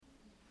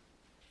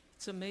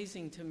It's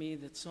amazing to me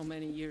that so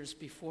many years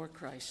before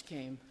Christ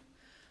came,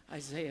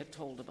 Isaiah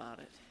told about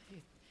it.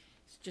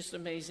 It's just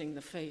amazing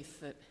the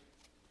faith that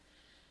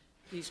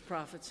these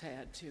prophets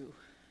had to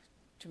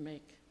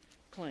make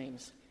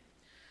claims.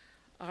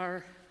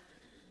 Our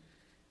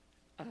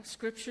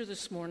scripture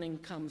this morning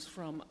comes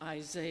from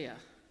Isaiah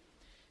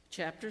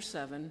chapter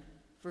 7,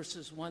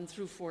 verses 1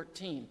 through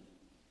 14.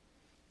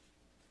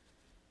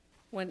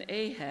 When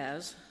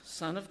Ahaz,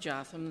 son of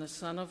Jotham, the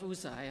son of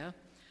Uzziah,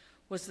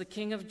 was the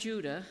king of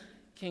Judah,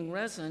 King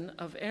Rezin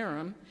of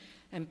Aram,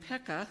 and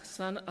Pekah,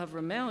 son of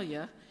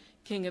Remaliah,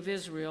 king of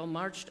Israel,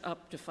 marched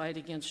up to fight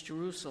against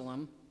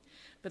Jerusalem,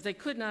 but they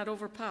could not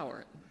overpower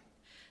it.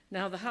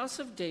 Now the house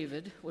of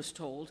David was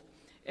told,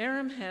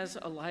 Aram has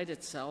allied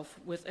itself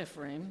with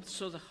Ephraim,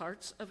 so the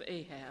hearts of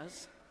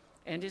Ahaz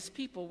and his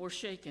people were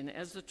shaken,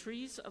 as the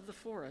trees of the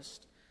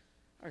forest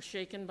are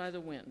shaken by the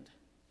wind.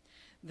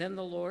 Then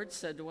the Lord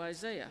said to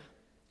Isaiah,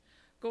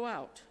 Go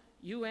out,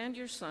 you and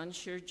your son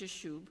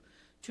Shear-Jashub,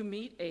 to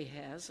meet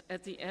Ahaz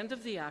at the end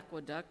of the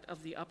aqueduct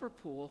of the upper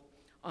pool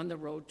on the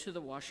road to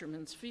the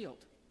washerman's field.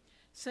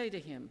 Say to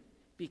him,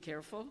 Be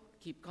careful,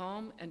 keep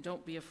calm, and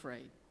don't be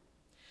afraid.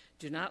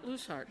 Do not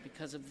lose heart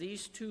because of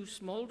these two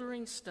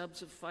smoldering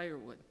stubs of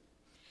firewood,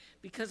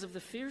 because of the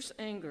fierce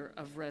anger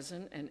of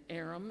Rezin and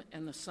Aram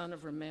and the son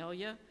of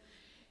Remaliah.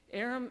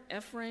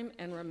 Ephraim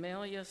and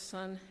Remaliah's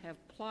son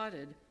have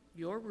plotted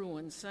your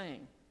ruin,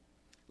 saying,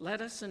 Let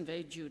us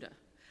invade Judah.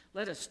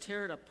 Let us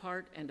tear it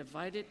apart and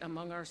divide it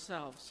among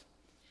ourselves,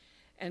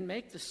 and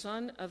make the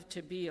son of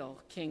Tabeel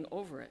king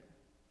over it.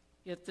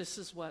 Yet this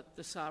is what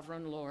the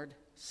sovereign Lord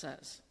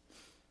says.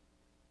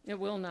 It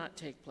will not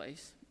take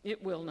place.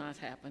 It will not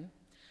happen.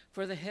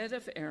 For the head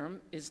of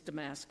Aram is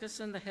Damascus,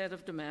 and the head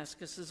of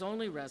Damascus is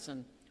only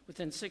Rezin.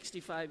 Within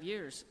 65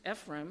 years,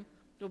 Ephraim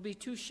will be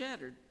too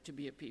shattered to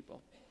be a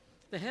people.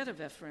 The head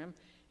of Ephraim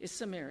is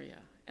Samaria,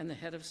 and the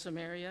head of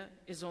Samaria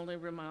is only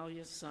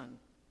Remaliah's son.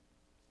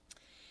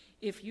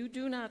 If you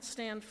do not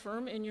stand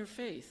firm in your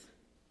faith,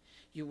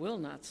 you will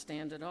not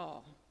stand at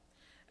all.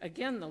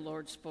 Again, the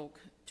Lord spoke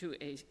to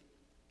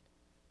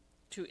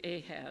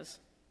Ahaz.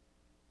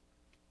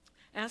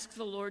 Ask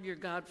the Lord your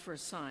God for a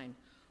sign,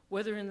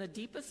 whether in the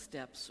deepest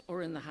depths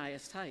or in the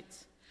highest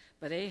heights.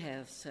 But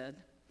Ahaz said,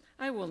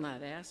 I will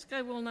not ask.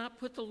 I will not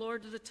put the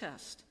Lord to the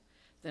test.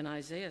 Then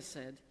Isaiah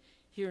said,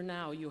 Hear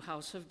now, you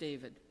house of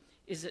David.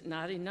 Is it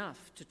not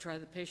enough to try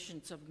the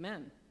patience of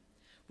men?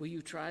 Will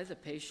you try the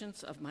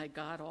patience of my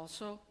God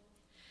also?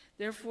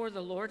 Therefore, the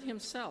Lord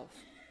himself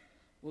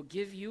will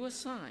give you a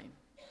sign.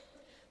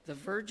 The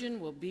virgin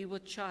will be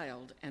with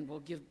child and will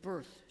give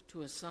birth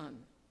to a son,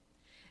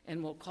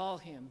 and will call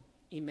him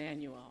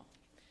Emmanuel.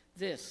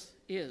 This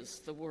is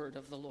the word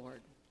of the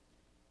Lord.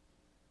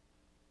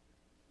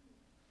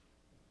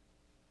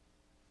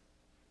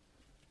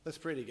 Let's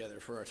pray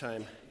together for our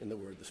time in the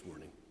Word this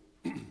morning.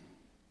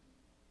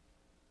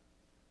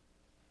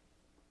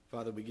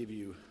 Father, we give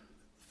you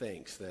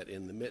thanks that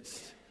in the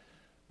midst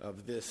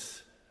of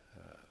this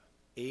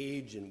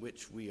age in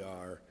which we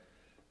are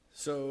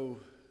so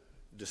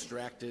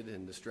distracted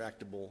and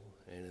distractible,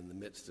 and in the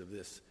midst of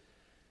this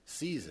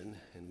season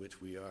in which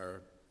we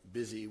are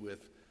busy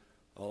with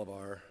all of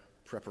our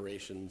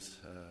preparations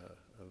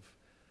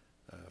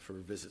for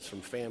visits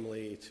from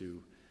family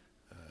to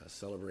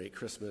celebrate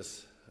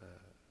Christmas,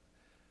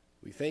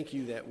 we thank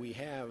you that we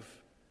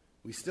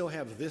still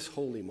have this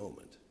holy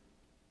moment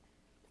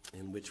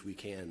in which we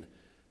can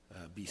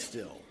be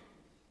still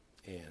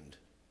and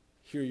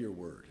hear your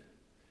word.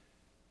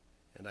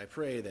 And I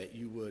pray that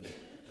you would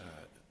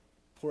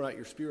pour out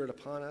your Spirit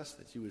upon us,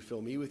 that you would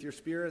fill me with your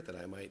Spirit, that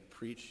I might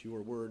preach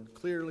your word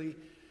clearly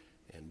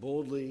and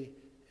boldly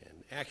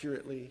and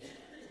accurately,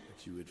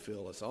 that you would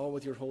fill us all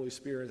with your Holy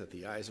Spirit, that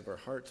the eyes of our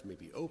hearts may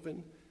be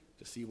open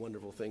to see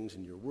wonderful things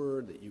in your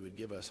word, that you would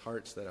give us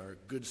hearts that are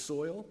good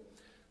soil,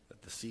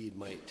 that the seed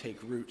might take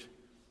root,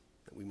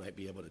 that we might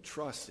be able to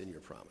trust in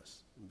your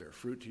promise and bear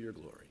fruit to your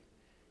glory.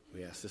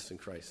 We ask this in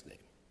Christ's name.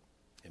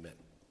 Amen.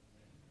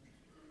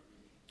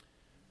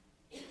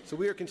 So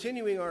we are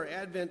continuing our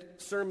Advent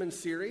sermon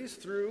series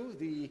through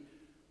the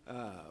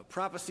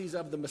prophecies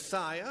of the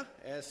Messiah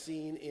as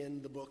seen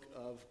in the book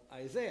of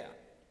Isaiah.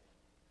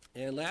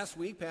 And last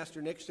week,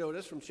 Pastor Nick showed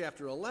us from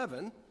chapter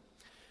 11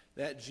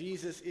 that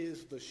Jesus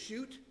is the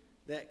shoot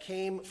that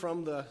came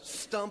from the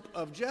stump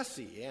of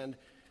Jesse. And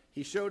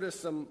he showed us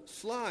some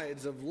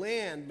slides of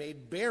land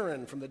made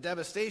barren from the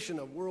devastation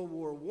of World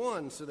War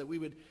I so that we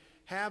would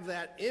have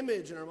that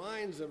image in our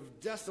minds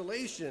of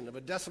desolation, of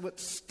a desolate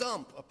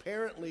stump,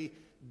 apparently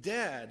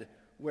dead,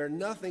 where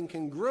nothing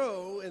can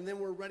grow, and then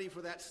we're ready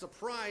for that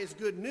surprise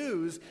good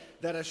news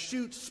that a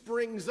shoot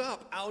springs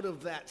up out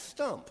of that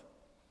stump.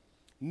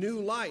 New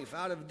life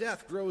out of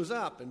death grows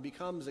up and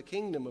becomes a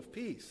kingdom of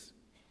peace.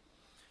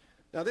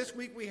 Now this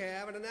week we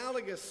have an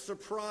analogous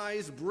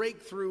surprise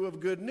breakthrough of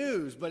good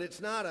news, but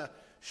it's not a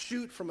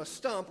shoot from a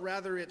stump,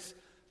 rather it's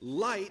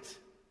light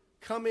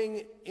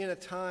coming in a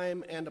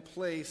time and a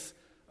place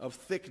of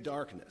thick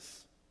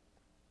darkness.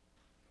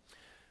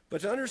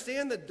 But to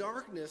understand the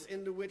darkness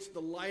into which the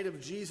light of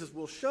Jesus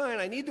will shine,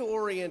 I need to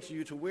orient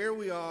you to where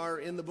we are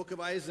in the book of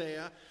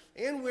Isaiah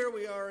and where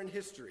we are in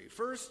history.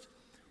 First,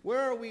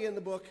 where are we in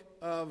the book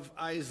of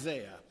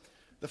Isaiah?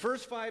 The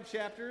first 5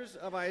 chapters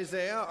of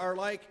Isaiah are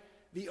like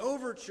the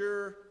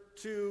overture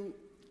to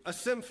a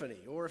symphony,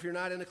 or if you're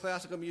not into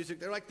classical music,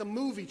 they're like the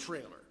movie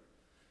trailer.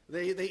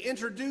 They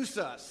introduce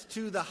us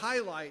to the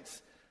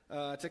highlights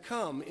to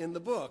come in the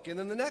book. And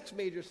then the next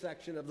major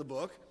section of the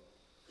book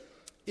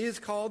is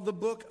called the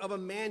Book of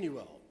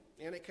Emmanuel,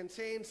 and it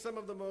contains some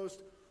of the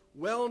most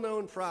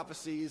well-known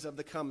prophecies of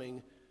the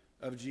coming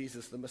of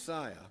Jesus the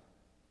Messiah.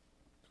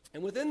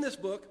 And within this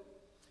book,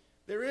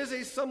 there is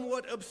a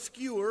somewhat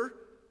obscure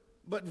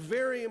but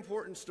very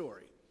important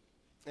story,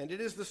 and it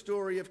is the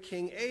story of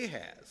King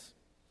Ahaz.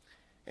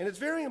 And it's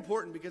very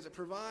important because it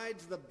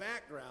provides the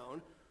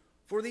background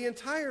for the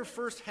entire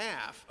first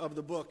half of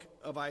the book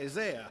of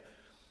Isaiah.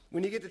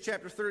 When you get to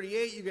chapter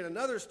 38, you get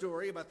another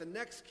story about the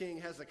next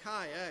king,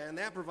 Hezekiah, and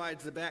that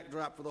provides the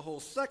backdrop for the whole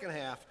second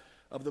half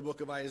of the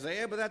book of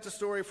Isaiah, but that's a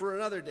story for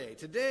another day.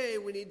 Today,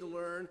 we need to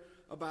learn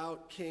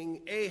about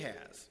King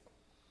Ahaz.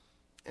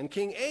 And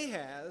King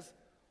Ahaz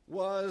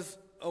was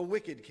a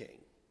wicked king.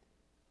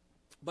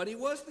 But he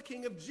was the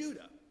king of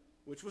Judah,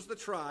 which was the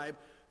tribe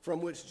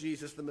from which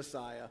Jesus the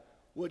Messiah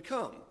would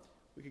come.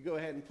 We could go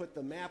ahead and put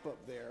the map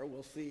up there.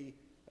 We'll see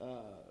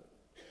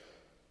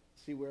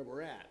where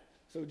we're at.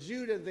 So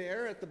Judah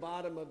there at the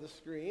bottom of the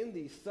screen,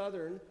 the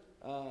southern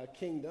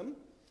kingdom.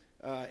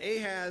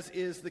 Ahaz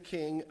is the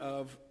king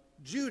of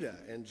Judah,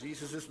 and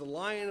Jesus is the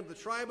Lion of the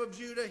tribe of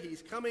Judah.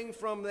 He's coming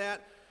from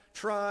that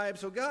tribe.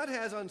 So God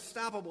has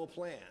unstoppable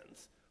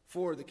plans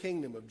for the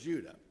kingdom of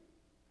Judah.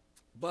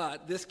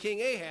 But this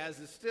King Ahaz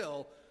is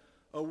still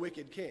a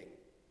wicked king.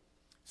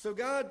 So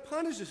God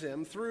punishes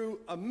him through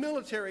a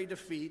military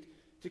defeat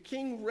to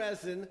King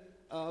Rezin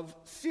of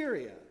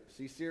Syria.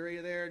 See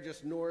Syria there,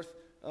 just north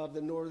of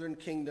the northern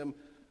kingdom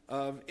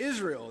of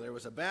Israel. There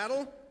was a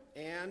battle,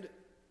 and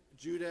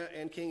Judah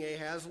and King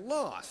Ahaz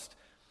lost.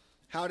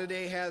 How did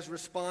Ahaz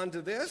respond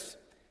to this?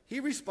 He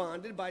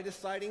responded by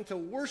deciding to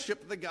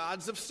worship the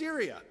gods of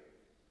Syria.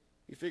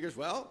 He figures,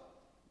 well,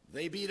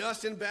 they beat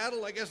us in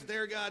battle. I guess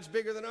their God's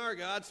bigger than our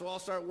God, so I'll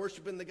start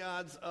worshiping the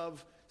gods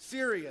of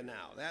Syria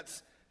now.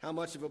 That's how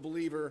much of a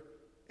believer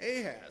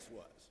Ahaz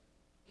was.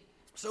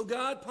 So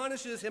God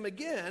punishes him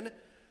again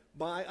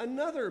by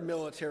another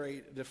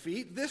military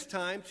defeat, this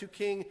time to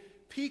King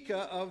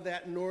Pekah of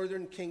that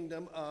northern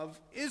kingdom of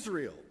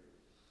Israel.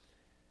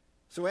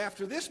 So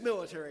after this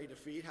military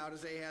defeat, how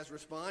does Ahaz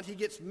respond? He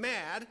gets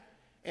mad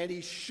and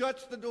he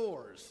shuts the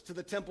doors to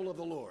the temple of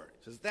the Lord.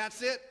 He says,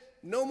 that's it.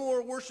 No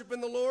more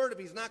worshiping the Lord. If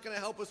he's not going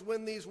to help us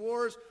win these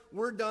wars,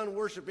 we're done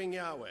worshiping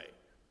Yahweh.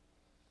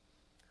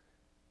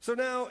 So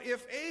now,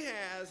 if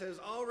Ahaz has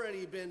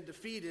already been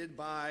defeated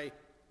by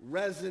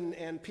Rezin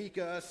and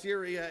Pekah,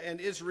 Syria and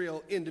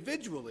Israel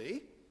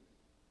individually,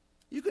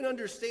 you can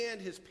understand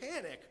his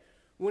panic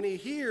when he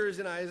hears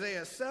in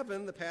Isaiah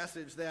 7, the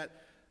passage that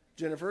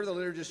Jennifer, the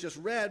liturgist, just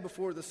read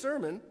before the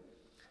sermon,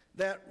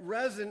 that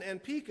Rezin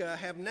and Pekah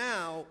have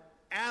now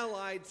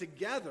allied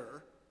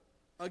together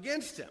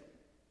against him,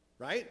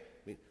 right?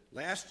 I mean,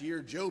 last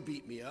year Joe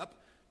beat me up.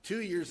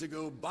 2 years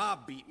ago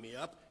Bob beat me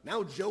up.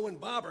 Now Joe and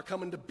Bob are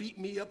coming to beat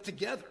me up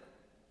together,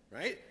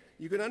 right?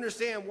 You can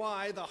understand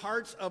why the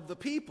hearts of the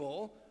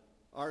people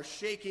are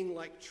shaking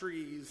like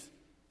trees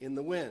in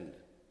the wind.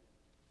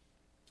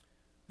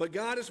 But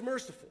God is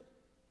merciful.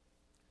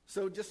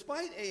 So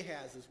despite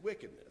Ahaz's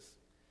wickedness,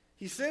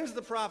 he sends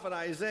the prophet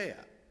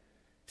Isaiah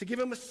to give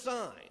him a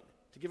sign,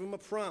 to give him a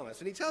promise.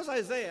 And he tells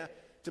Isaiah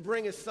to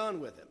bring his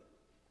son with him.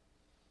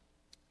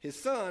 His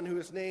son, who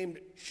is named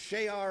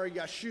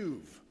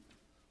Shear-Yashuv.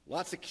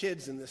 Lots of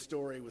kids in this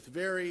story with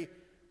very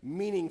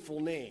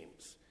meaningful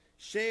names.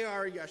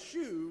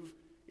 Shear-Yashuv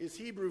is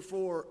Hebrew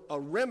for a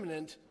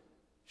remnant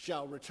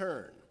shall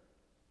return.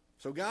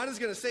 So God is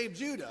going to save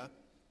Judah,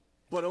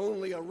 but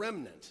only a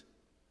remnant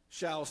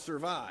shall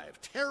survive.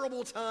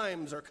 Terrible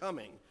times are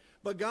coming,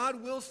 but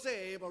God will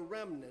save a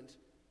remnant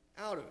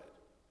out of it.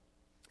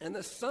 And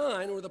the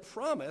sign or the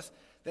promise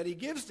that he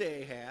gives to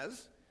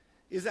Ahaz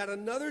is that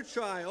another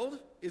child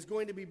is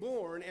going to be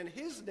born, and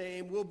his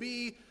name will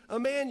be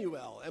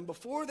Emmanuel. And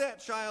before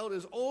that child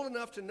is old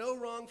enough to know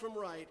wrong from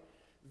right,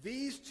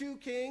 these two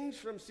kings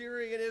from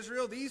Syria and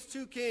Israel, these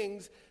two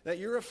kings that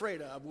you're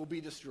afraid of, will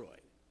be destroyed.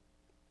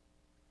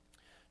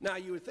 Now,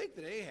 you would think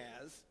that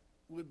Ahaz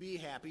would be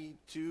happy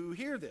to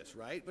hear this,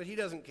 right? But he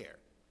doesn't care.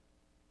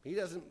 He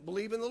doesn't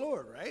believe in the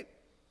Lord, right?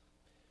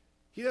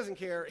 He doesn't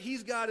care.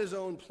 He's got his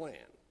own plan.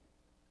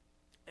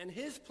 And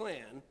his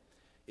plan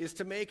is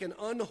to make an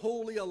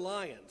unholy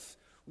alliance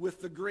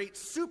with the great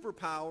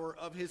superpower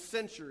of his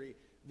century,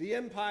 the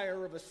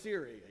empire of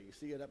Assyria. You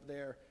see it up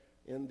there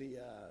in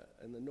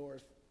the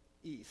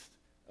northeast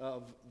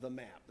of the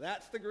map.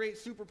 That's the great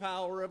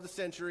superpower of the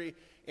century,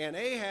 and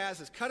Ahaz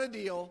has cut a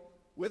deal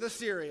with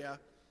Assyria,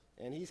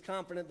 and he's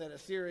confident that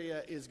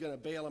Assyria is going to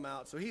bail him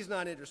out, so he's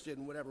not interested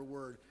in whatever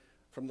word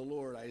from the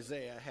Lord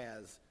Isaiah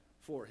has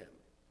for him.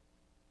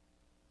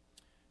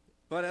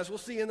 But as we'll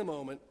see in a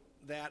moment,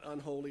 that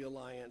unholy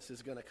alliance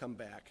is going to come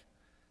back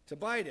to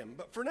bite him.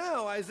 But for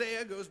now,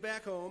 Isaiah goes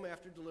back home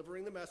after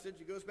delivering the message.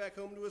 He goes back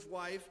home to his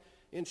wife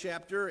in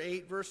chapter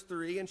 8, verse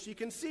 3, and she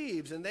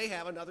conceives, and they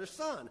have another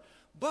son.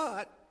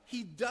 But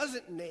he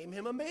doesn't name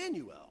him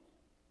Emmanuel.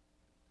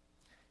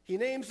 He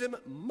names him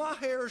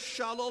Maher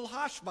Shalal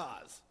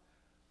Hashbaz,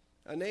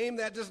 a name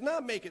that does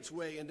not make its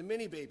way into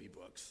many baby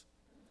books.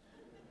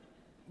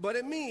 But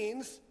it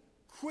means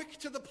quick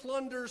to the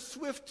plunder,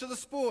 swift to the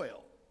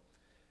spoil.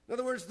 In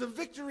other words, the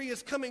victory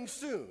is coming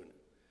soon.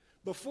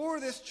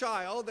 Before this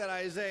child that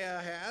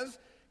Isaiah has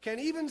can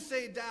even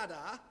say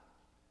Dada,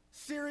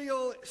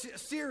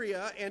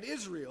 Syria and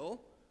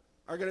Israel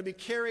are going to be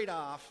carried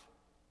off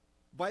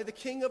by the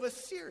king of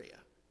Assyria.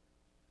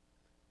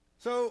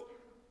 So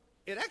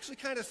it actually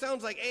kind of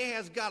sounds like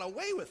Ahaz got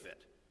away with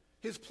it.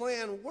 His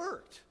plan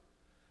worked.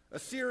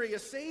 Assyria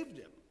saved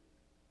him.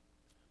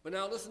 But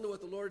now listen to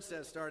what the Lord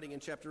says starting in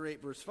chapter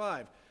 8, verse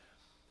 5.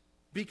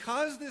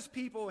 Because this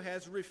people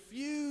has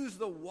refused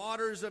the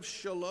waters of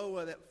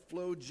Shiloah that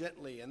flow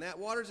gently. And that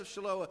waters of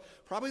Shiloah,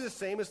 probably the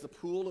same as the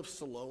pool of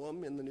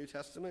Siloam in the New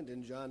Testament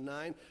in John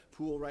 9,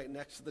 pool right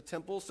next to the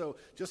temple. So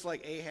just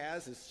like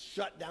Ahaz has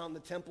shut down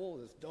the temple,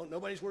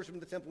 nobody's worshiping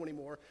the temple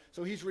anymore.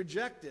 So he's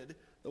rejected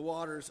the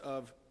waters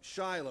of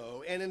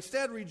Shiloh and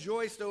instead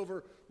rejoiced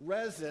over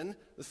Rezin,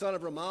 the son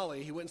of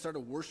Remaliah. He went and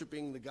started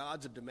worshiping the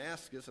gods of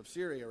Damascus, of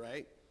Syria,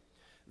 right?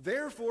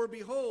 Therefore,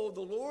 behold,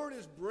 the Lord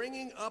is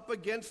bringing up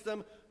against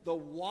them the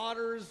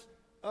waters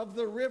of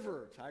the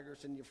river.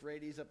 Tigris and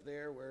Euphrates up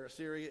there where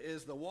Assyria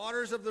is. The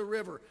waters of the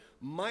river,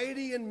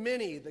 mighty and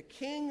many, the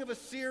king of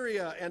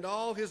Assyria and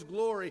all his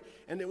glory.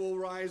 And it will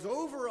rise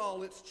over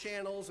all its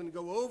channels and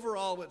go over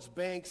all its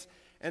banks.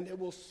 And it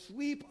will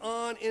sweep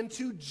on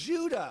into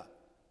Judah.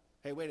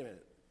 Hey, wait a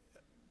minute.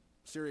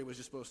 Syria was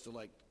just supposed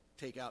to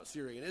take out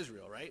Syria and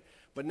Israel, right?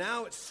 But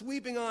now it's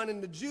sweeping on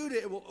into Judah.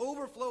 It will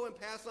overflow and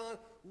pass on,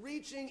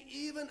 reaching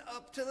even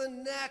up to the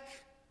neck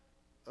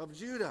of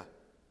Judah.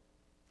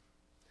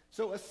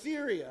 So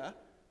Assyria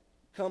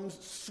comes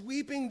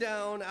sweeping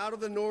down out of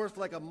the north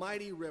like a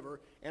mighty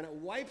river, and it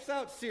wipes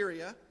out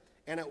Syria,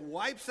 and it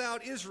wipes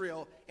out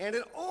Israel, and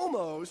it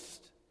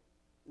almost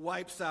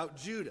wipes out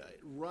Judah. It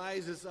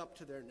rises up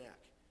to their neck.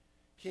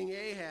 King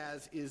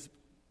Ahaz is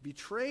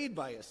betrayed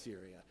by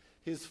Assyria.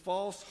 His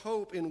false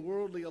hope in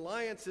worldly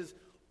alliances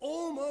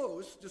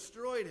almost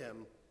destroyed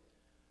him.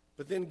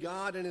 But then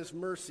God in his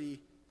mercy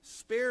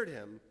spared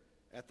him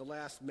at the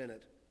last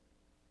minute,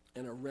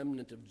 and a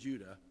remnant of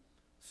Judah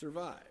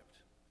survived.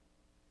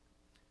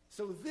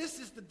 So this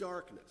is the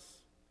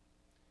darkness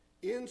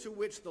into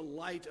which the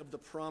light of the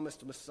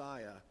promised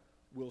Messiah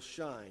will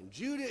shine.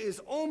 Judah is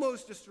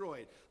almost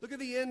destroyed. Look at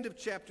the end of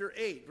chapter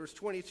 8, verse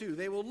 22.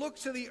 They will look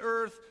to the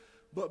earth,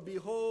 but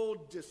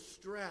behold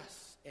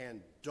distress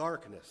and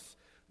darkness,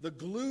 the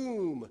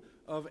gloom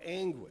of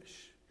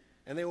anguish,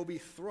 and they will be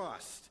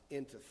thrust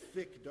into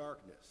thick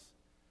darkness.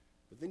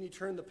 But then you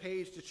turn the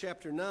page to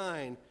chapter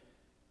 9,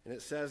 and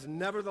it says,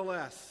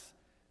 nevertheless,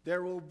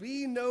 there will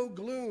be no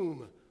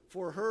gloom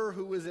for her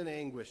who is in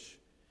anguish.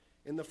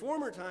 In the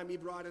former time he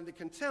brought into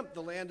contempt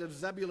the land of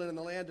Zebulun and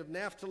the land of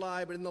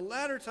Naphtali, but in the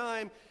latter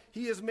time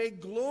he has made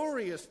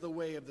glorious the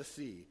way of the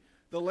sea,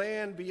 the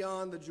land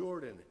beyond the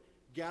Jordan,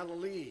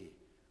 Galilee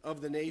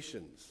of the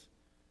nations.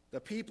 The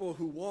people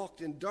who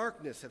walked in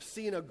darkness have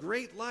seen a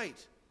great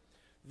light.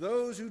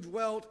 Those who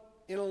dwelt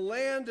in a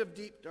land of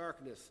deep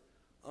darkness,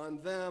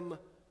 on them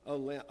a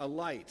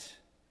light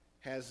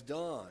has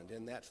dawned.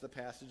 And that's the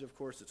passage, of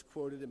course, that's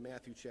quoted in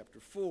Matthew chapter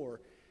 4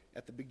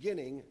 at the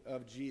beginning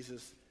of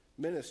Jesus'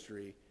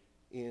 ministry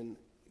in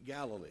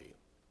Galilee.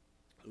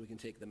 We can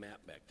take the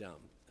map back down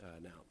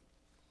now.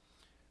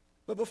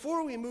 But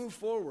before we move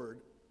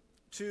forward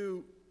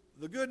to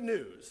the good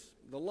news,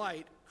 the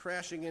light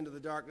crashing into the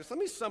darkness, let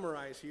me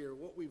summarize here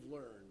what we've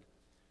learned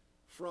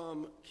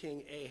from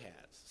King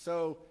Ahaz.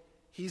 So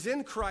he's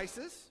in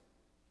crisis.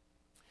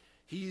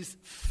 He's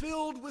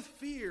filled with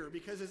fear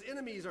because his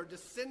enemies are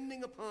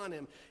descending upon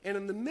him. And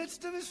in the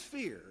midst of his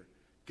fear,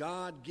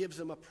 God gives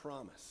him a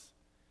promise.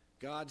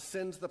 God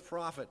sends the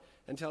prophet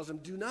and tells him,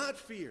 do not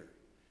fear.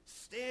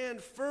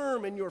 Stand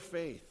firm in your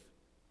faith.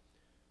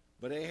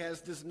 But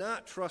Ahaz does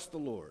not trust the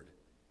Lord.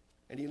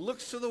 And he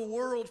looks to the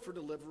world for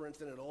deliverance,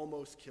 and it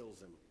almost kills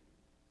him.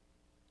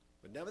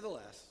 But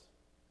nevertheless,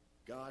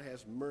 God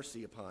has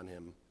mercy upon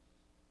him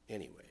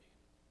anyway.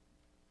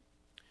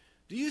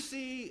 Do you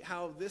see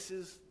how this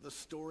is the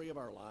story of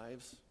our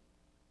lives?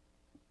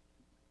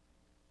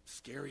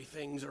 Scary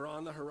things are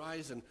on the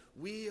horizon.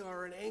 We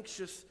are an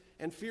anxious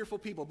and fearful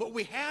people, but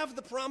we have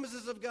the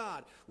promises of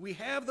God. We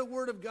have the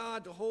word of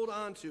God to hold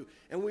on to,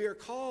 and we are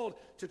called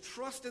to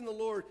trust in the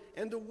Lord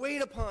and to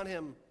wait upon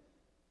him,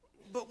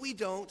 but we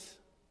don't.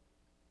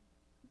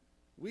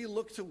 We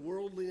look to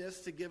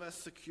worldliness to give us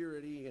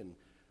security and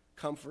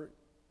comfort,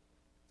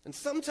 and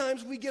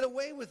sometimes we get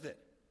away with it,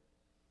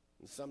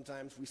 and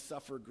sometimes we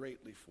suffer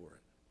greatly for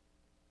it.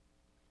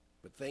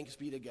 But thanks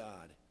be to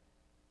God,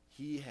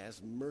 he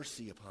has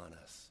mercy upon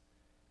us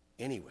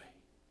anyway.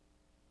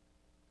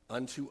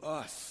 Unto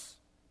us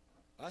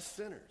us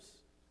sinners,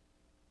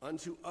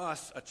 unto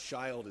us a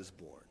child is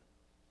born.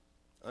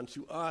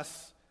 Unto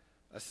us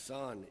a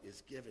son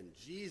is given.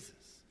 Jesus,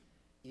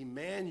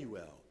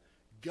 Emmanuel.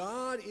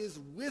 God is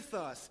with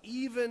us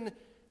even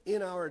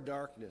in our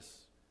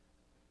darkness.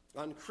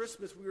 On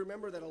Christmas, we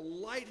remember that a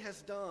light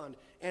has dawned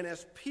and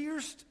has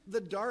pierced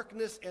the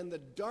darkness, and the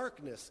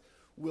darkness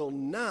will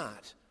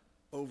not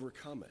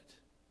overcome it.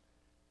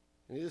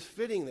 And it is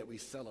fitting that we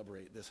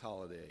celebrate this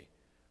holiday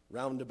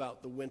round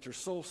about the winter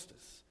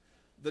solstice,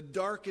 the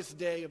darkest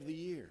day of the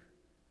year.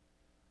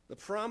 The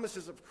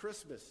promises of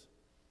Christmas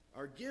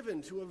are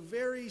given to a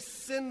very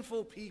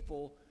sinful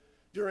people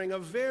during a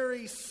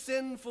very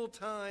sinful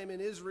time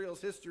in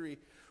Israel's history,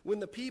 when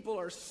the people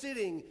are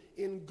sitting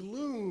in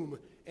gloom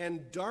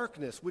and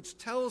darkness, which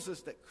tells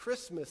us that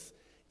Christmas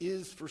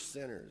is for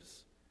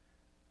sinners.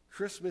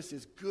 Christmas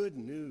is good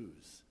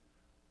news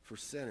for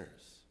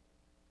sinners.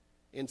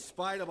 In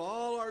spite of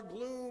all our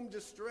gloom,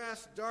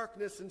 distress,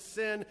 darkness, and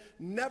sin,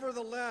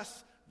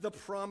 nevertheless, the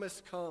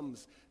promise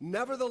comes.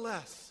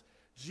 Nevertheless,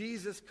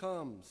 Jesus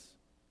comes.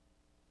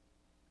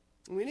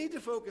 And we need to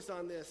focus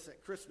on this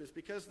at Christmas,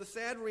 because the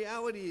sad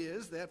reality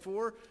is that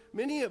for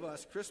many of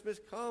us, Christmas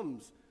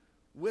comes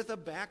with a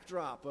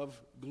backdrop of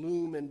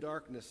gloom and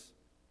darkness.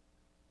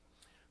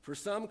 For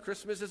some,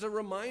 Christmas is a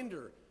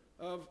reminder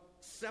of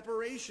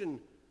separation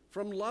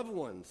from loved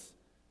ones,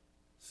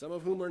 some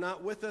of whom are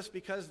not with us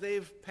because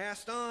they've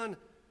passed on.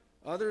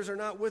 Others are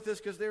not with us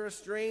because they're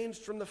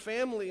estranged from the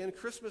family, and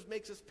Christmas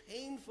makes us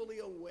painfully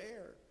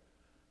aware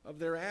of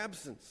their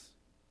absence.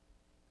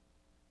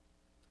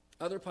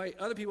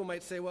 Other people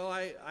might say, well,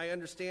 I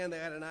understand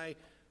that, and I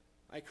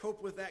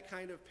cope with that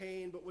kind of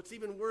pain, but what's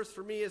even worse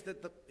for me is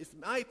that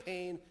my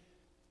pain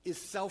is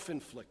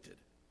self-inflicted.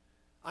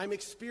 I'm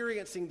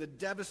experiencing the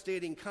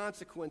devastating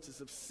consequences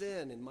of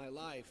sin in my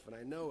life, and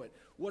I know it.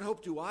 What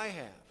hope do I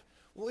have?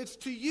 Well, it's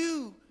to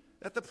you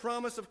that the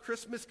promise of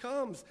Christmas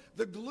comes.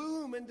 The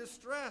gloom and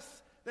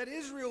distress that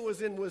Israel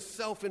was in was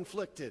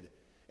self-inflicted,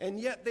 and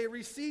yet they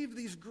received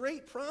these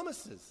great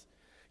promises.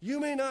 You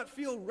may not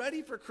feel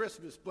ready for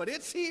Christmas, but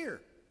it's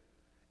here.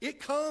 It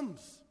comes.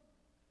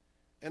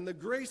 And the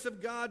grace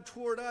of God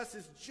toward us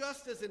is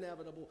just as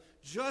inevitable,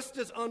 just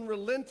as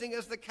unrelenting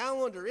as the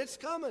calendar. It's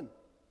coming.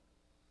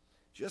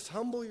 Just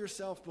humble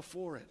yourself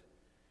before it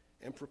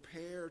and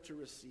prepare to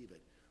receive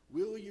it.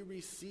 Will you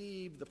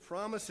receive the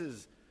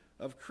promises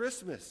of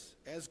Christmas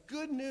as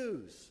good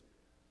news?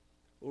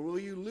 Or will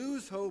you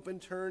lose hope and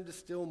turn to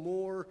still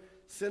more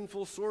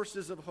sinful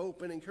sources of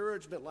hope and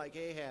encouragement, like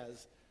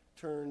Ahaz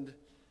turned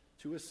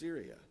to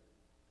Assyria?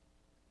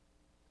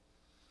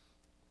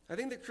 I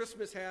think that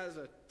Christmas has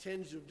a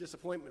tinge of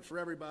disappointment for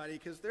everybody,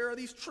 because there are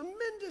these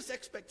tremendous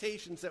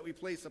expectations that we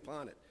place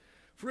upon it.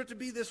 For it to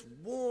be this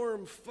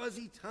warm,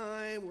 fuzzy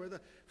time where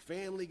the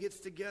family gets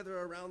together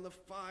around the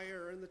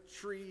fire and the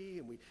tree,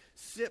 and we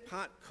sip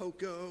hot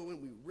cocoa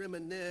and we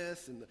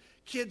reminisce, and the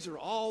kids are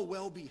all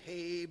well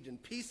behaved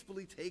and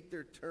peacefully take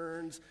their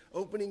turns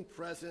opening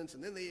presents,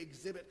 and then they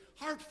exhibit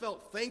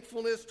heartfelt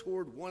thankfulness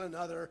toward one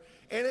another.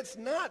 And it's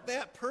not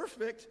that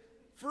perfect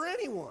for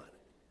anyone.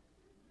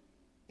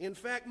 In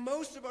fact,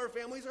 most of our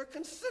families are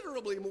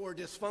considerably more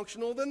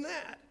dysfunctional than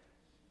that.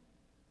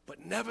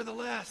 But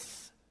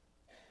nevertheless,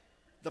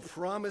 the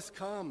promise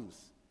comes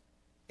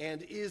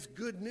and is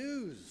good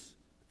news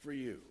for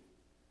you.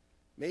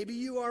 Maybe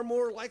you are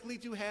more likely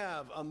to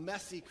have a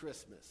messy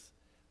Christmas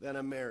than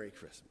a Merry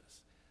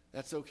Christmas.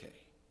 That's okay.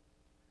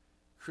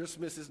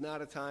 Christmas is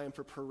not a time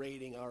for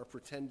parading our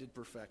pretended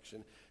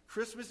perfection.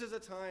 Christmas is a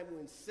time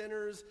when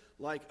sinners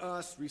like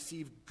us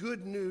receive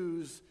good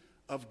news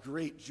of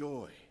great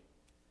joy.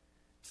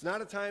 It's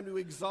not a time to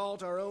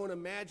exalt our own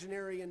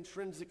imaginary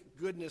intrinsic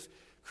goodness.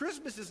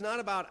 Christmas is not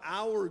about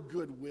our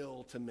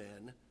goodwill to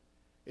men.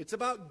 It's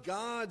about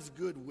God's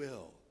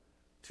goodwill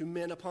to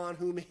men upon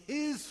whom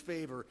his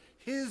favor,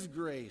 his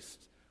grace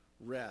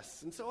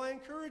rests. And so I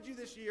encourage you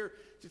this year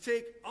to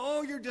take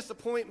all your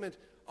disappointment,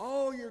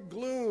 all your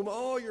gloom,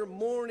 all your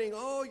mourning,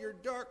 all your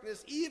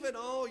darkness, even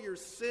all your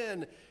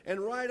sin, and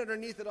right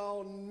underneath it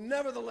all,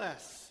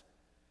 nevertheless,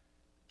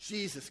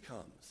 Jesus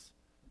comes.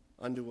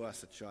 Unto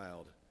us a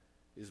child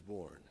is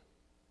born.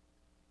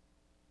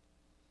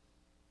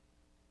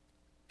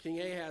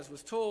 King Ahaz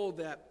was told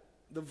that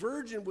the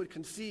virgin would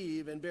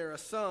conceive and bear a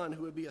son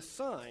who would be a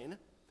sign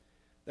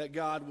that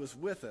God was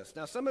with us.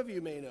 Now, some of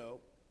you may know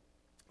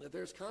that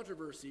there's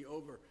controversy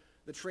over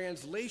the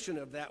translation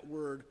of that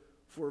word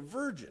for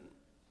virgin.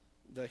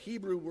 The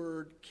Hebrew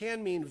word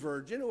can mean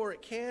virgin, or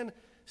it can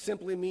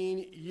simply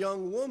mean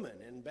young woman.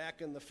 And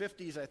back in the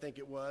 50s, I think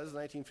it was,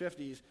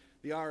 1950s,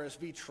 the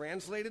RSV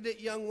translated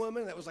it young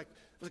woman. That was like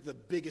the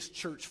biggest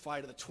church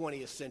fight of the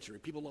 20th century.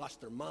 People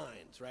lost their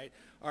minds, right?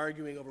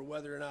 Arguing over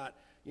whether or not,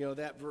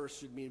 that verse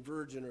should mean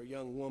virgin or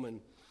young woman.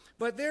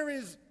 But there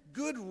is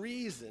good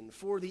reason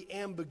for the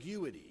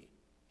ambiguity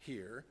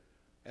here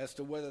as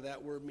to whether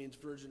that word means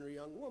virgin or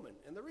young woman.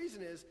 And the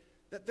reason is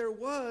that there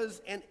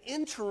was an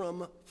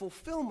interim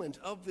fulfillment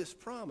of this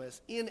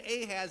promise in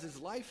Ahaz's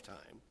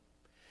lifetime,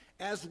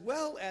 as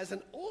well as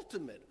an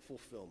ultimate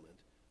fulfillment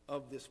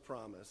of this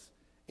promise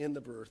in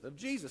the birth of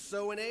Jesus.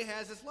 So in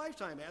Ahaz's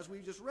lifetime, as we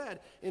just read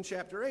in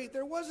chapter 8,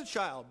 there was a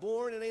child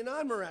born in a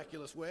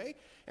non-miraculous way,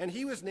 and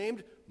he was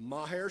named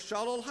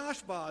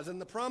Maher-shalal-hash-baz. And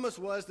the promise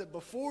was that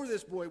before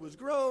this boy was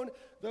grown,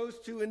 those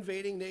two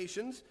invading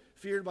nations,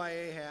 feared by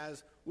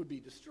Ahaz, would be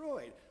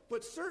destroyed.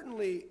 But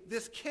certainly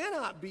this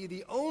cannot be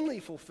the only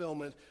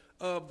fulfillment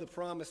of the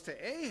promise to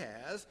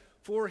Ahaz,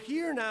 for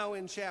here now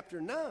in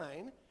chapter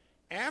 9,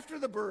 after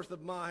the birth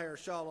of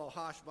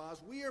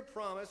Maher-shalal-hash-baz, we are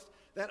promised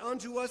that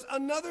unto us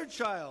another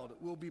child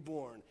will be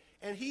born.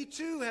 And he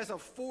too has a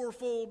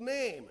fourfold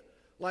name,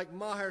 like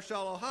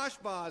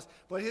Maher-shalal-hash-baz,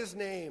 but his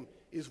name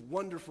is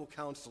Wonderful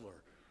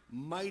Counselor,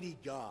 Mighty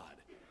God,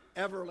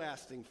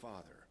 Everlasting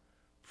Father,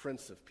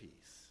 Prince of Peace.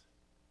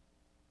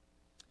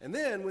 And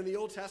then when the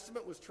Old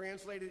Testament was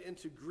translated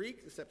into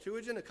Greek, the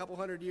Septuagint, a couple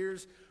hundred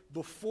years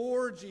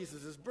before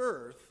Jesus'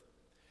 birth,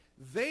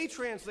 they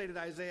translated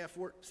Isaiah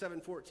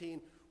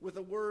 7:14 with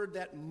a word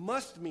that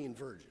must mean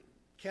virgin,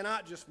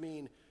 cannot just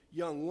mean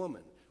young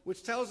woman,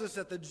 which tells us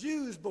that the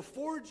Jews,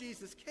 before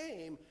Jesus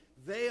came,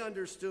 they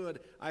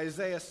understood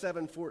Isaiah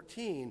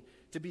 7:14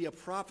 to be a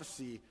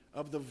prophecy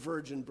of the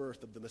virgin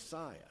birth of the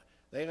Messiah.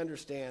 They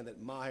understand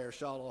that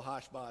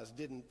Maher-shalal-hash-baz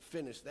didn't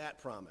finish that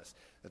promise,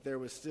 that there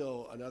was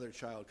still another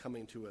child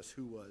coming to us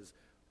who was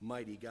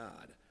Mighty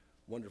God,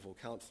 Wonderful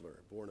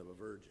Counselor, born of a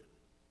virgin.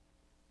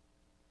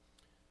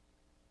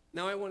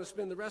 Now I want to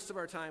spend the rest of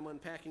our time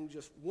unpacking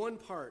just one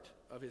part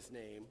of his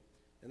name,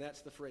 and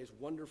that's the phrase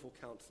Wonderful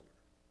Counselor.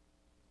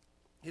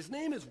 His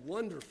name is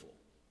wonderful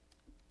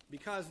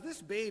because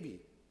this baby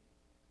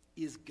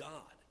is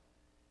God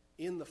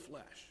in the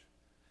flesh.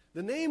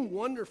 The name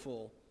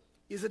Wonderful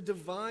is a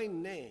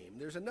divine name.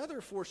 There's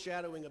another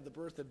foreshadowing of the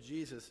birth of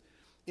Jesus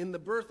in the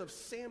birth of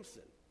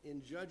Samson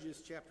in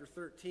Judges chapter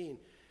 13.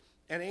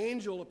 An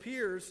angel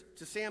appears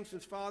to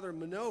Samson's father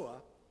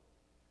Manoah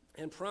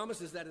and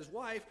promises that his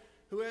wife,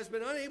 who has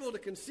been unable to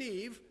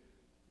conceive,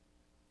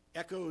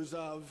 echoes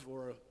of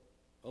or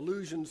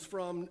allusions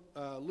from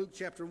Luke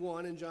chapter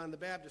 1 and John the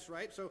Baptist,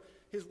 right? So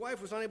his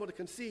wife was unable to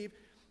conceive,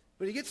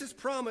 but he gets his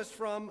promise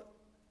from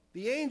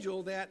the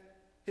angel that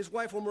his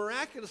wife will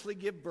miraculously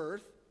give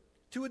birth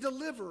to a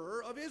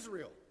deliverer of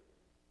Israel.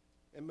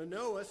 And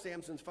Manoah,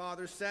 Samson's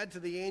father, said to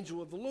the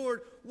angel of the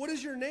Lord, "What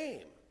is your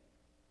name?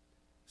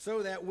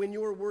 So that when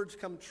your words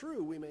come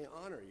true, we may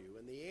honor you."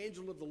 And the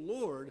angel of the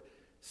Lord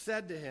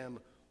said to him,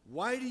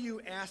 "Why do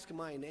you ask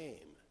my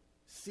name,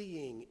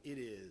 seeing it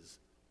is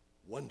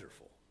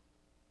wonderful?"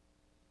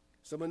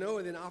 So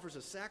Manoah then offers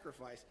a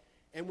sacrifice,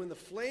 and when the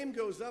flame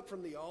goes up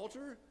from the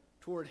altar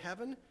toward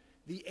heaven,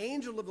 the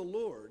angel of the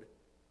Lord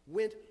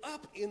went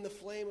up in the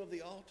flame of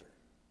the altar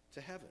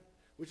to heaven,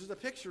 which is a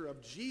picture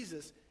of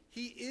Jesus.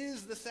 He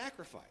is the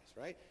sacrifice,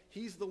 right?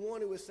 He's the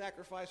one who was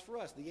sacrificed for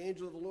us. The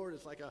angel of the Lord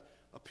is like an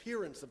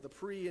appearance of the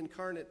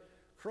pre-incarnate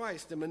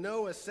Christ. And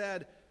Manoah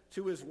said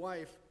to his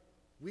wife,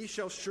 "We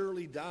shall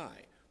surely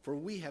die, for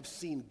we have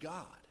seen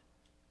God."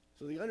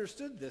 So they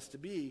understood this to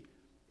be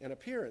an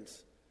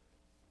appearance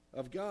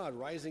of God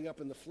rising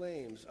up in the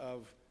flames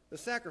of the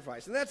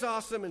sacrifice. And that's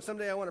awesome, and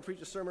someday I want to preach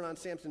a sermon on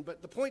Samson.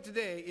 But the point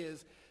today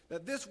is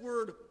that this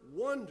word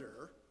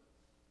wonder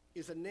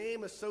is a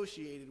name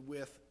associated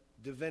with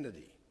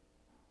divinity.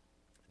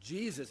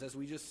 Jesus, as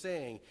we just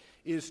sang,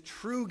 is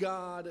true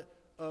God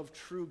of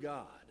true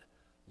God,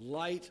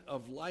 light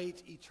of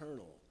light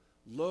eternal.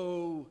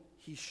 Lo,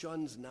 he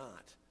shuns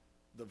not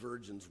the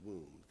virgin's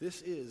womb.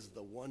 This is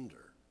the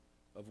wonder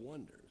of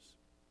wonders.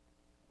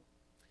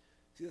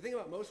 See, the thing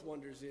about most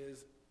wonders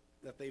is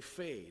that they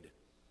fade.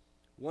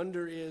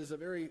 Wonder is a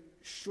very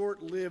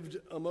short-lived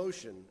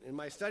emotion. In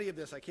my study of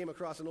this, I came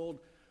across an old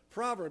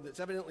proverb that's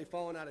evidently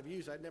fallen out of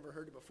use. I'd never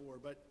heard it before,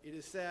 but it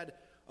is said,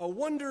 "A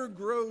wonder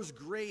grows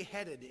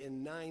gray-headed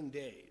in 9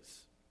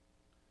 days."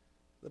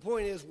 The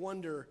point is,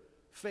 wonder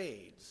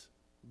fades.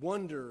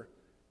 Wonder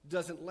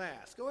doesn't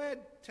last. Go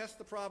ahead, test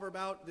the proverb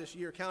out this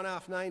year. Count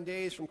off 9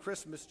 days from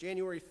Christmas,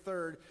 January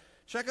 3rd.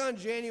 Check on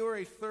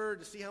January 3rd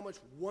to see how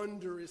much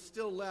wonder is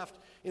still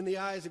left in the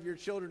eyes of your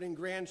children and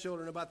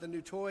grandchildren about the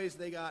new toys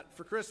they got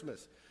for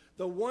Christmas.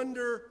 The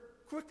wonder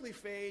quickly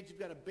fades. You've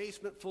got a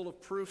basement full of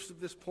proofs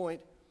of this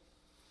point.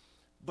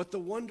 But the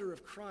wonder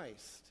of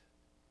Christ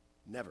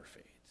never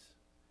fades.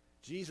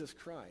 Jesus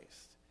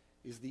Christ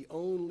is the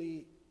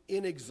only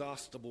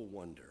inexhaustible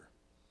wonder.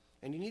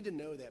 And you need to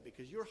know that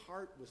because your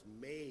heart was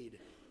made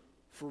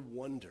for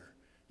wonder.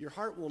 Your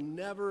heart will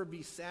never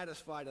be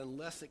satisfied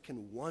unless it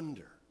can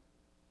wonder.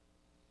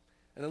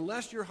 And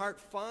unless your heart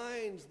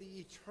finds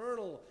the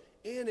eternal,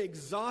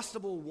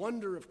 inexhaustible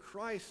wonder of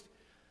Christ,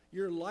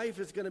 your life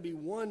is going to be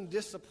one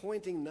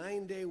disappointing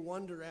 9-day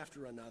wonder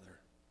after another.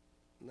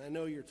 And I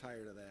know you're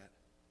tired of that.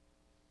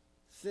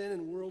 Sin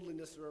and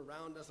worldliness are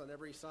around us on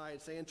every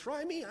side saying,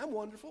 "Try me, I'm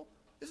wonderful.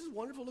 This is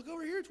wonderful. Look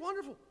over here, it's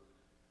wonderful."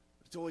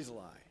 But it's always a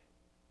lie.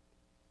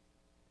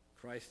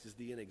 Christ is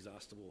the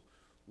inexhaustible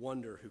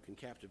wonder who can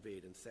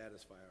captivate and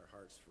satisfy our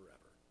hearts forever.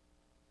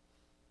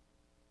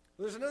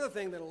 Well, there's another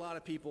thing that a lot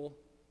of people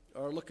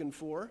are looking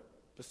for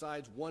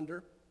besides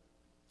wonder.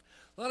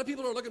 A lot of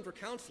people are looking for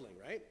counseling,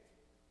 right?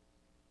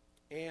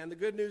 And the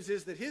good news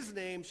is that his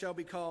name shall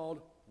be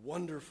called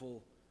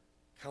Wonderful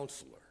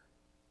Counselor.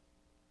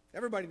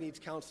 Everybody needs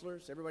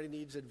counselors. Everybody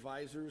needs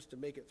advisors to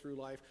make it through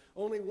life.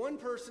 Only one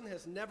person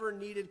has never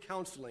needed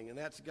counseling, and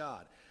that's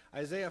God.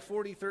 Isaiah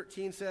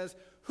 40:13 says,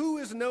 "Who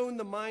has known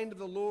the mind of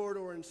the Lord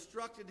or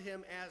instructed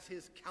him as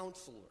his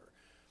counselor?"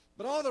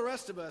 But all the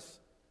rest of us,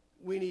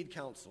 we need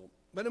counsel.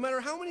 But no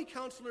matter how many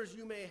counselors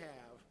you may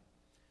have,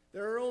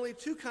 there are only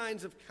two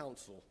kinds of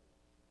counsel: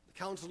 the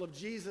counsel of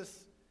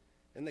Jesus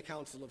and the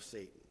counsel of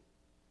Satan.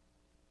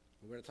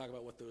 We're going to talk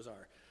about what those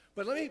are.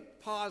 But let me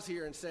pause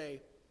here and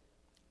say,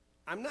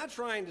 I'm not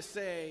trying to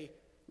say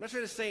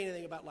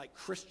anything about like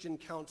Christian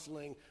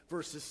counseling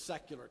versus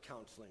secular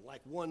counseling,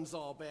 like one's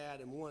all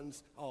bad and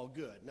one's all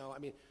good. No, I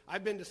mean,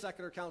 I've been to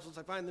secular counselors.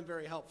 I find them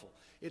very helpful.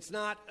 It's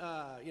not,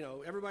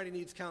 everybody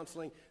needs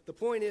counseling. The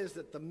point is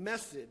that the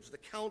message, the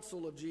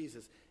counsel of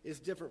Jesus, is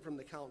different from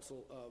the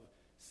counsel of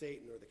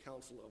Satan or the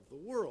counsel of the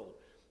world.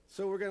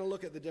 So we're going to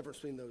look at the difference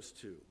between those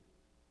two.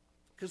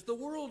 Because the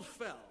world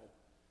fell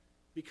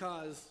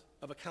because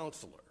of a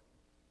counselor.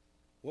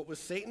 What was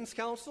Satan's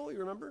counsel? You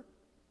remember?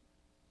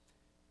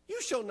 You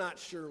shall not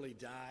surely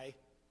die.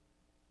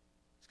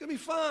 It's going to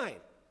be fine.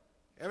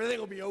 Everything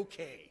will be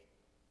okay.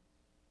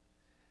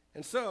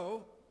 And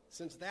so,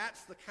 since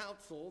that's the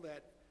counsel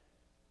that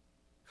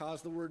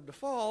caused the word to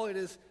fall, it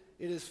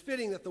is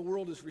fitting that the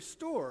world is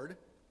restored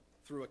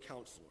through a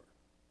counselor,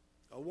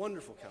 a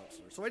wonderful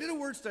counselor. So I did a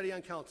word study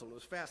on counsel, and it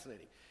was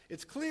fascinating.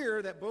 It's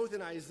clear that both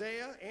in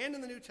Isaiah and in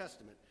the New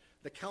Testament,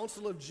 the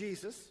counsel of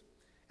Jesus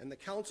and the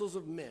counsels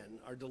of men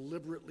are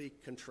deliberately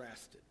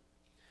contrasted.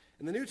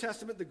 In the New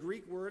Testament, the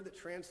Greek word that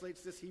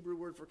translates this Hebrew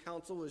word for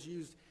counsel is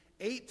used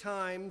 8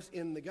 times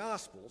in the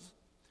Gospels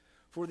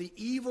for the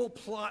evil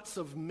plots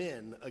of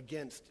men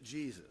against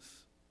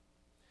Jesus.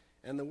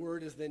 And the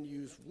word is then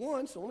used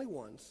once, only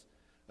once,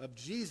 of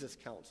Jesus'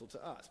 counsel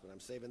to us, but I'm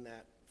saving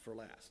that for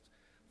last.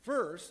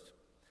 First,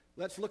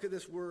 let's look at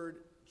this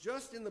word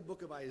just in the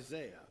book of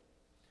Isaiah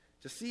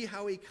to see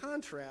how he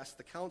contrasts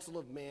the counsel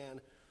of man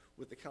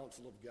with the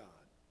counsel of God.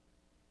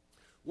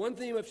 One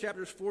theme of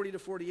chapters 40 to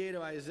 48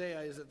 of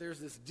Isaiah is that there's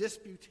this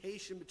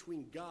disputation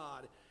between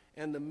God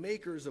and the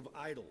makers of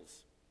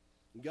idols.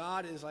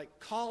 God is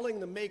like calling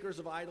the makers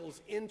of idols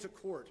into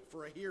court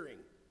for a hearing.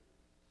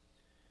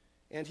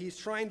 And he's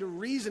trying to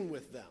reason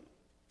with them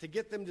to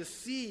get them to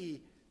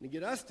see, and to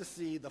get us to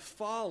see, the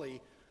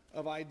folly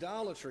of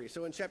idolatry.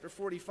 So in chapter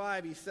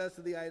 45, he says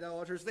to the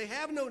idolaters, "They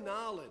have no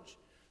knowledge,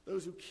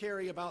 those who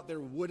carry about their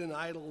wooden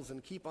idols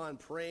and keep on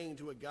praying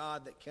to a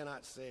God that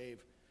cannot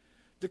save.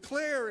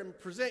 Declare and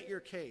present your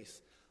case.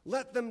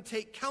 Let them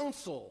take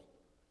counsel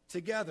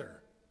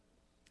together."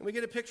 And we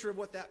get a picture of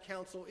what that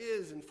counsel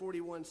is in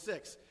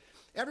 41:6.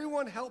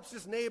 "Everyone helps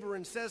his neighbor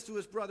and says to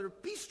his brother,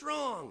 'Be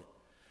strong.'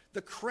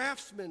 The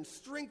craftsman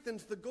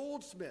strengthens the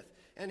goldsmith,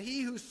 and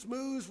he who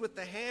smooths with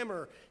the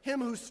hammer, him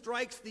who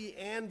strikes the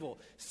anvil,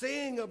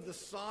 saying of the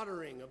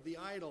soldering of the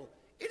idol,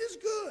 'It is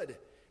good.'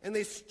 And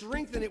they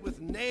strengthen it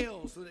with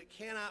nails so that it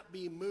cannot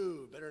be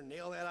moved." Better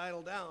nail that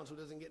idol down so it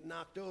doesn't get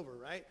knocked over,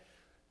 right?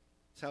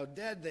 That's how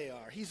dead they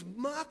are. He's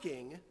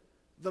mocking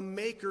the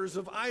makers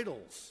of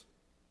idols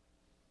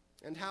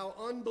and how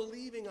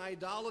unbelieving,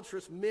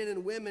 idolatrous men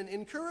and women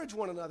encourage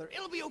one another.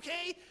 "It'll be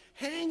okay.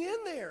 Hang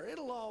in there.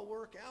 It'll all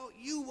work out.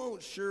 You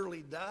won't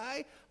surely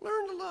die.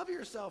 Learn to love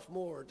yourself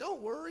more.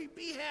 Don't worry.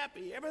 Be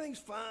happy. Everything's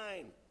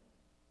fine."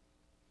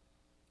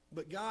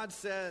 But God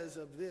says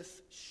of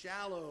this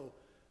shallow,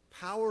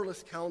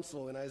 powerless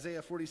counsel in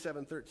Isaiah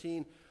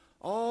 47:13,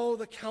 "All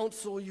the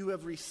counsel you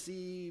have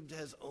received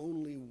has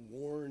only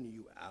worn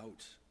you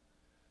out."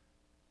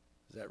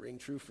 Does that ring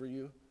true for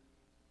you?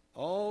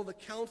 All the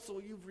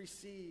counsel you've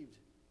received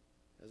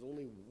has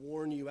only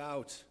worn you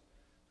out.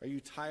 Are you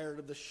tired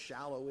of the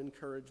shallow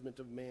encouragement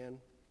of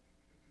man?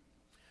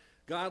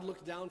 God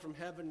looked down from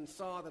heaven and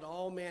saw that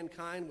all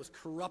mankind was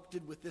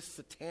corrupted with this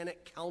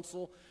satanic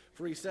counsel.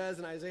 For he says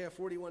in Isaiah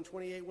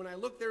 41:28, "When I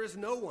look, there is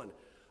no one.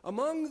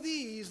 Among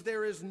these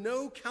there is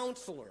no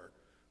counselor,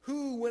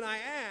 who, when I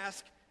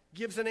ask,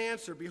 gives an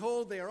answer.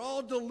 Behold, they are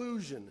all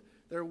delusion.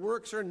 Their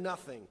works are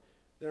nothing.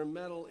 Their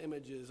metal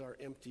images are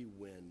empty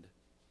wind."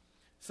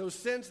 So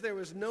since there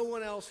was no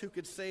one else who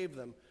could save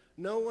them,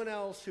 no one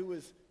else who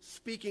was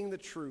speaking the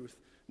truth,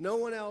 no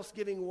one else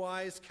giving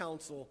wise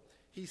counsel,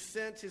 he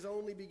sent his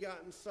only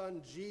begotten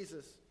Son,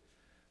 Jesus,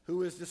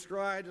 who is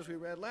described, as we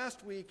read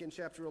last week in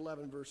chapter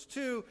 11, verse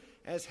 2,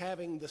 as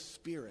having the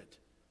spirit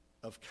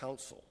of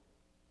counsel.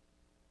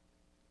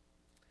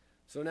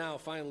 So now,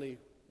 finally,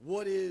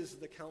 what is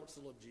the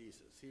counsel of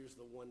Jesus? Here's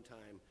the one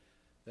time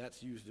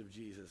that's used of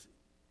Jesus.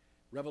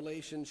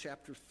 Revelation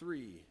chapter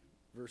 3,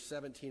 verse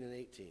 17 and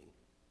 18.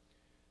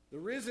 The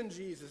risen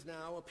Jesus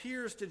now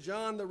appears to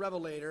John the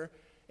Revelator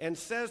and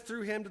says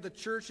through him to the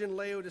church in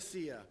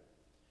Laodicea,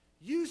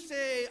 "You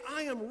say,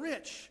 'I am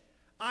rich,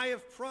 I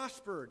have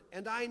prospered,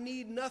 and I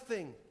need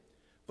nothing,'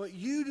 but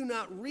you do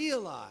not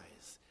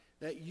realize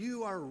that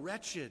you are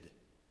wretched,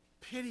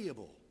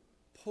 pitiable,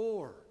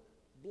 poor,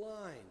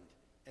 blind,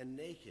 and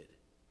naked.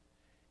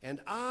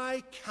 And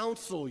I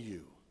counsel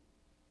you,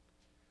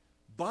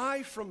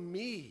 Buy from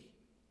me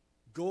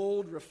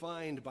gold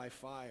refined by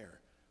fire,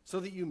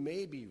 so that you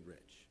may be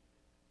rich,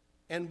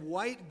 and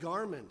white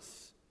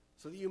garments,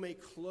 so that you may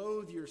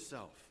clothe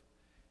yourself,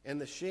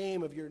 and the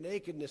shame of your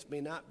nakedness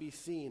may not be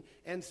seen,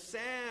 and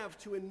salve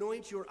to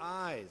anoint your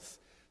eyes,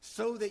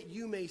 so that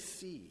you may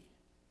see.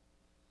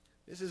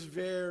 This is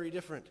very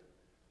different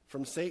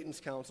from Satan's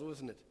counsel,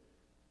 isn't it?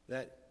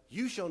 That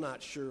you shall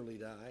not surely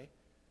die.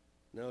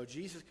 No,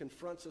 Jesus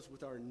confronts us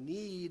with our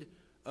need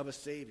of a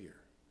Savior.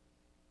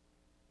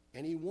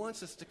 And he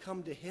wants us to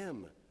come to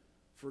him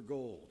for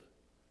gold,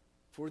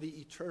 for the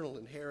eternal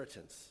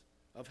inheritance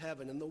of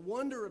heaven, and the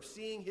wonder of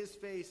seeing his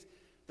face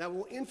that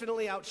will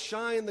infinitely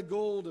outshine the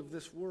gold of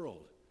this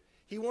world.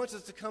 He wants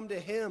us to come to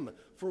him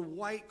for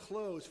white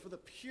clothes, for the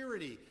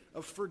purity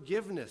of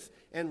forgiveness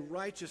and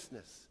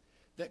righteousness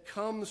that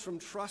comes from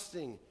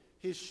trusting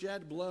his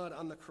shed blood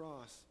on the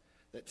cross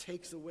that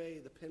takes away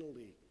the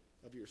penalty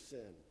of your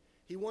sin.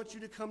 He wants you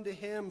to come to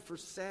him for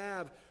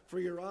salve for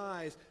your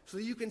eyes so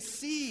that you can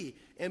see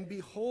and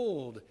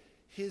behold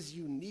his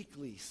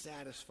uniquely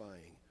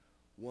satisfying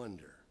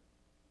wonder.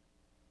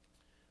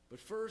 But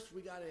first,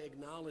 we got to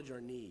acknowledge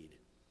our need.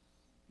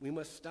 We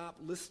must stop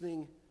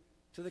listening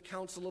to the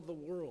counsel of the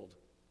world.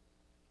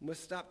 We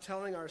must stop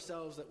telling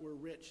ourselves that we're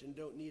rich and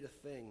don't need a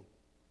thing.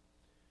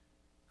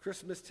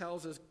 Christmas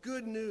tells us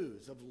good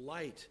news of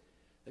light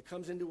that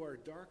comes into our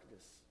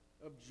darkness,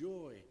 of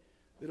joy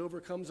that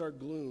overcomes our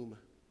gloom,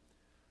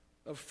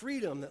 of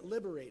freedom that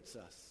liberates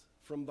us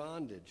from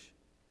bondage.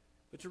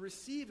 But to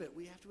receive it,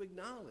 we have to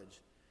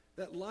acknowledge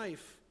that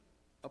life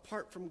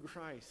apart from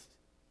Christ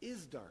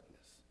is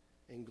darkness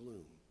and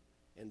gloom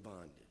and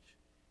bondage,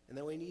 and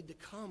that we need to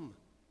come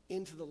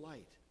into the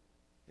light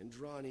and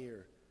draw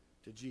near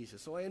to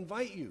Jesus. So I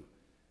invite you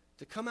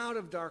to come out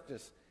of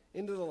darkness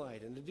into the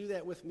light, and to do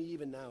that with me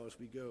even now as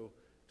we go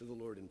to the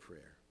Lord in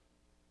prayer.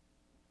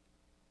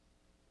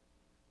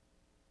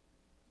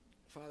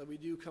 Father, we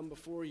do come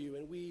before you,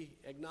 and we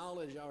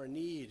acknowledge our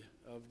need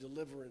of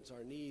deliverance,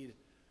 our need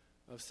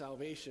of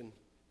salvation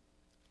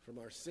from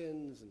our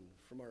sins and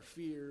from our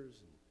fears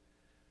and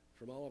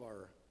from all of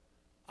our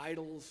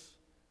idols.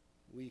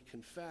 We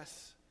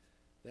confess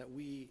that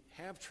we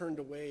have turned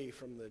away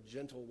from the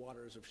gentle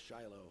waters of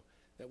Shiloh,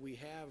 that we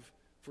have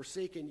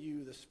forsaken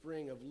you, the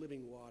spring of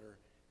living water,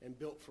 and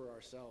built for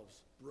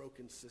ourselves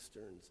broken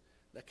cisterns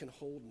that can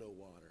hold no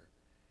water.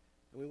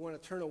 And we want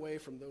to turn away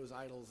from those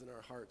idols in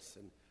our hearts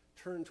and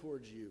turn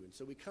towards you. And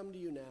so we come to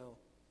you now.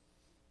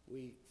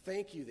 We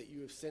thank you that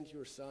you have sent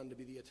your Son to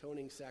be the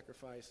atoning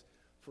sacrifice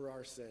for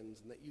our sins,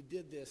 and that you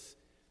did this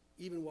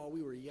even while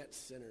we were yet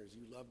sinners.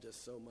 You loved us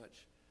so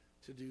much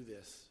to do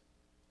this.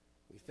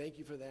 We thank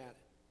you for that.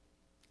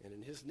 And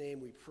in his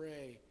name we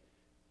pray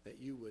that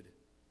you would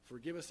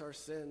forgive us our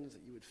sins,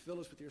 that you would fill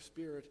us with your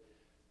Spirit,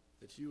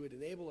 that you would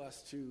enable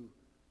us to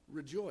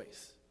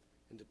rejoice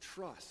and to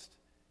trust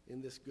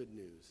in this good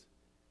news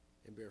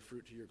and bear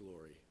fruit to your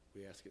glory.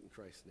 We ask it in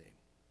Christ's name.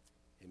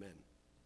 Amen.